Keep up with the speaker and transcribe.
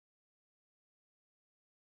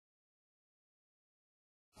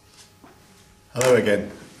Hello again.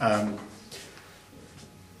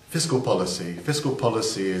 Fiscal policy. Fiscal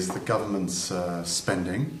policy is the government's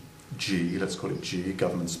spending. G, let's call it G,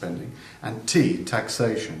 government spending, and T,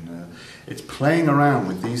 taxation. It's playing around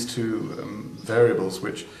with these two variables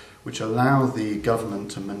which allow the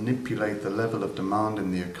government to manipulate the level of demand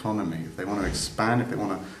in the economy. If they want to expand, if they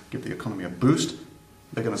want to give the economy a boost,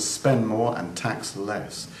 they're going to spend more and tax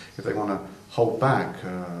less. If they want to hold back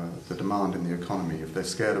the demand in the economy, if they're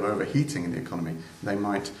scared of overheating in the economy, they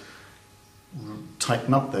might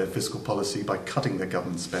tighten up their fiscal policy by cutting their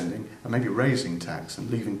government spending and maybe raising tax and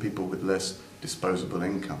leaving people with less disposable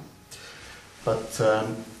income. But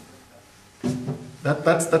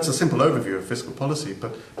that's a simple overview of fiscal policy,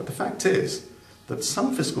 but the fact is that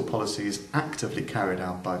some fiscal policy is actively carried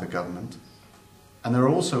out by the government, and there are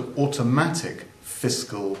also automatic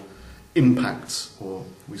fiscal impacts, or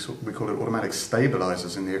we call it automatic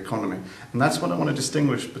stabilizers in the economy, and that's what I want to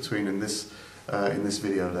distinguish between in this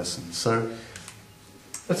video lesson. So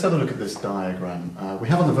let's have a look at this diagram. We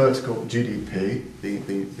have on the vertical GDP,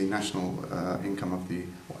 the national income of the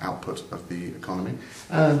or output of the economy,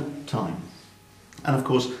 and time. And of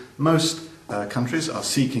course, most countries are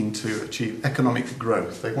seeking to achieve economic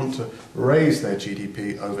growth. They want to raise their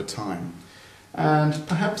GDP over time. And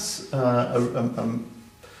perhaps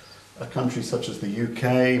a country such as the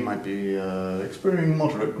UK might be experiencing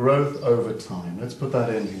moderate growth over time. Let's put that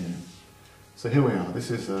in here. So here we are. This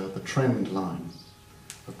is the trend line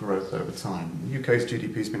of growth over time. The UK's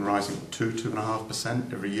GDP has been rising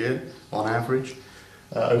 2–2.5% every year on average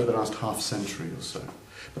over the last half century or so.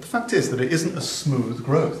 But the fact is that it isn't a smooth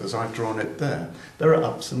growth as I've drawn it there. There are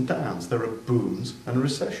ups and downs. There are booms and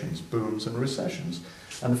recessions, booms and recessions.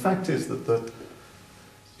 And the fact is that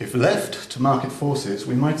if left to market forces,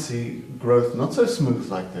 we might see growth not so smooth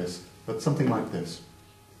like this, but something like this.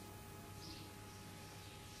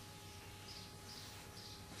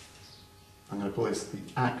 I'm going to call this the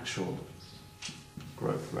actual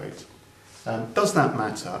growth rate. Does that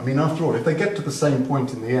matter? I mean, after all, if they get to the same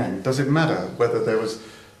point in the end, does it matter whether there was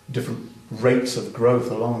different rates of growth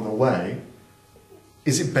along the way?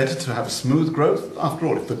 Is it better to have a smooth growth? After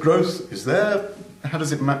all, if the growth is there, how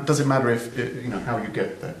does it matter if how you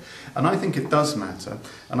get there? And I think it does matter.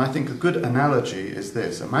 And I think a good analogy is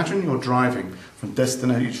this: imagine you're driving from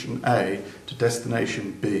destination A to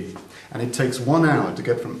destination B, and it takes 1 hour to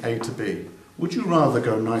get from A to B. Would you rather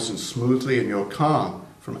go nice and smoothly in your car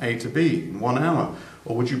from A to B in 1 hour,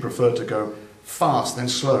 or would you prefer to go fast then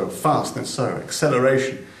slow, fast then slow,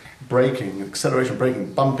 acceleration,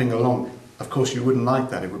 braking, bumping along? Of course, you wouldn't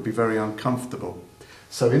like that. It would be very uncomfortable.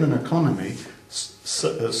 So in an economy,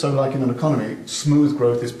 like in an economy, smooth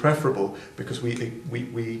growth is preferable because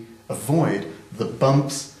we avoid the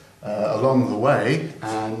bumps along the way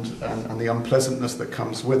and the unpleasantness that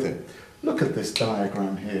comes with it. Look at this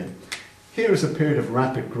diagram here. Here is a period of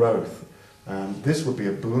rapid growth. This would be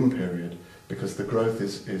a boom period because the growth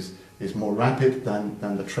is more rapid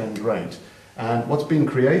than the trend rate. And what's being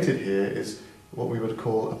created here is what we would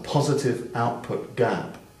call a positive output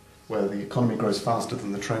gap, where the economy grows faster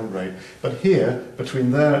than the trend rate. But here,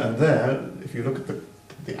 between there and there, if you look at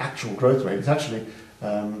the actual growth rate, it's actually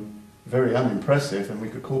very unimpressive, and we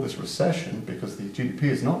could call this recession because the GDP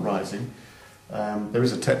is not rising. There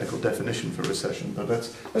is a technical definition for recession, but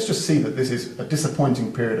let's just see that this is a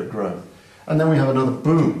disappointing period of growth. And then we have another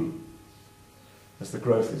boom, as the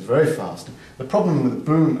growth is very fast. The problem with the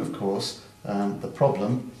boom, of course,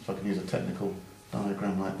 if I can use a technical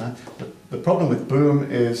diagram like that, the problem with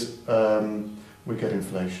boom is we get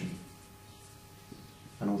inflation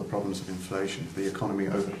and all the problems of inflation. The economy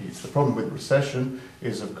overheats. The problem with recession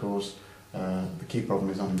is, of course, the key problem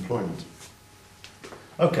is unemployment.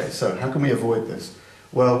 Okay, so how can we avoid this?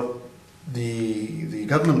 Well, the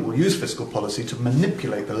government will use fiscal policy to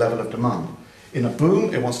manipulate the level of demand. In a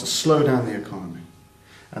boom, it wants to slow down the economy.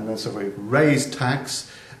 And then so we raise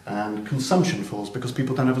tax and consumption falls because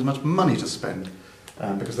people don't have as much money to spend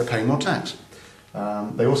because they're paying more tax.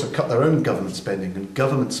 They also cut their own government spending, and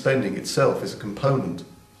government spending itself is a component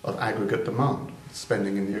of aggregate demand,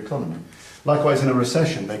 spending in the economy. Likewise, in a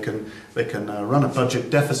recession, they can run a budget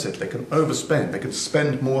deficit, they can overspend, they can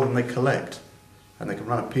spend more than they collect, and they can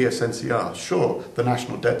run a PSNCR. Sure, the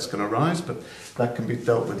national debt's going to rise, but that can be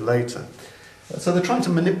dealt with later. So they're trying to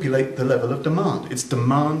manipulate the level of demand. It's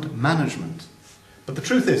demand management. But the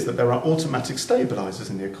truth is that there are automatic stabilizers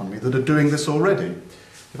in the economy that are doing this already.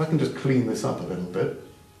 If I can just clean this up a little bit.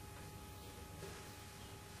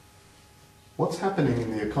 What's happening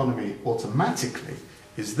in the economy automatically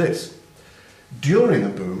is this. During a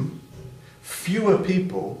boom, fewer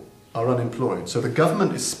people are unemployed. So the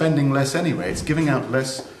government is spending less anyway. It's giving out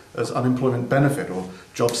less as unemployment benefit or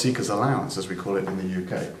job seekers allowance, as we call it in the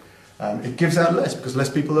UK. It gives out less because less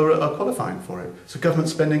people are qualifying for it. So government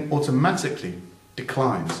spending automatically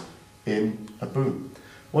declines in a boom.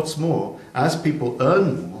 What's more, as people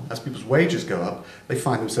earn more, as people's wages go up, they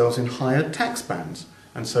find themselves in higher tax bands.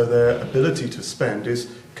 And so their ability to spend is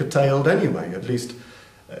curtailed anyway. At least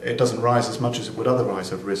it doesn't rise as much as it would otherwise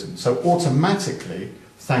have risen. So automatically,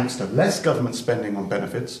 thanks to less government spending on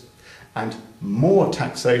benefits and more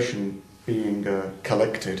taxation being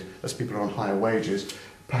collected as people are on higher wages,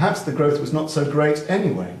 perhaps the growth was not so great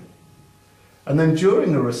anyway. And then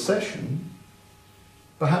during a recession,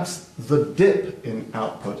 perhaps the dip in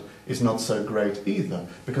output is not so great either,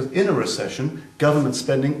 because in a recession, government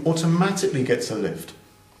spending automatically gets a lift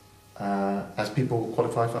as people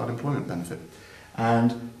qualify for unemployment benefit.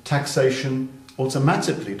 And taxation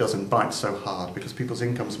automatically doesn't bite so hard because people's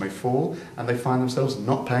incomes may fall and they find themselves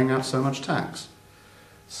not paying out so much tax.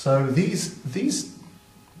 So these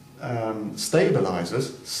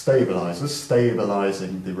stabilizing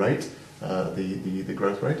the rate, the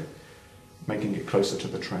growth rate, making it closer to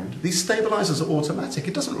the trend. These stabilizers are automatic.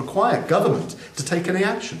 It doesn't require government to take any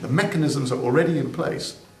action. The mechanisms are already in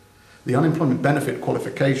place. The unemployment benefit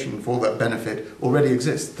qualification for that benefit already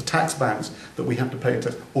exists. The tax bands that we have to pay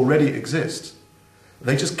into already exist.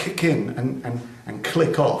 They just kick in and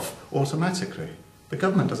click off automatically. The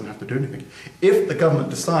government doesn't have to do anything. If the government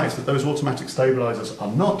decides that those automatic stabilizers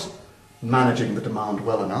are not managing the demand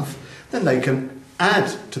well enough, then they can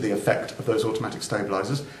add to the effect of those automatic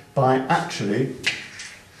stabilizers by actually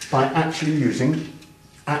using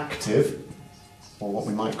active, or what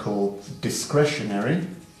we might call discretionary,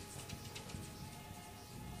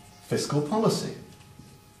 fiscal policy.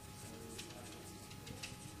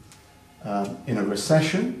 In a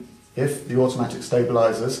recession, if the automatic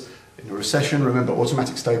stabilizers, in a recession, remember,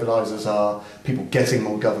 automatic stabilizers are people getting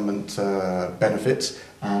more government benefits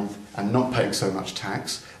and not paying so much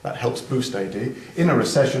tax. That helps boost AD. In a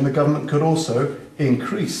recession, the government could also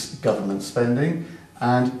increase government spending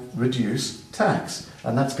and reduce tax.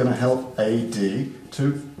 And that's going to help AD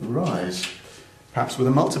to rise, perhaps with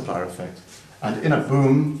a multiplier effect. And in a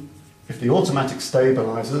boom, if the automatic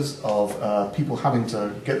stabilizers of people finding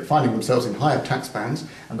themselves in higher tax bands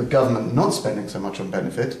and the government not spending so much on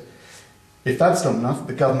benefit, if that's not enough,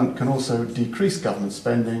 the government can also decrease government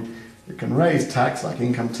spending. It can raise tax like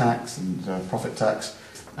income tax and profit tax,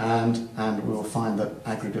 and we will find that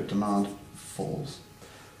aggregate demand falls.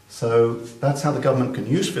 So that's how the government can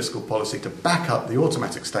use fiscal policy to back up the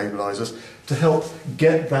automatic stabilizers to help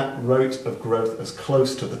get that rate of growth as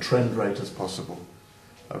close to the trend rate as possible.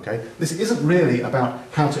 Okay? This isn't really about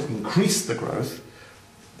how to increase the growth.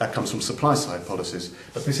 That comes from supply-side policies.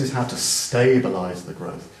 But this is how to stabilize the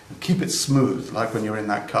growth and keep it smooth, like when you're in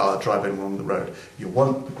that car driving along the road. You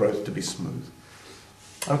want the growth to be smooth.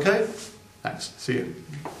 Okay? Thanks. See you.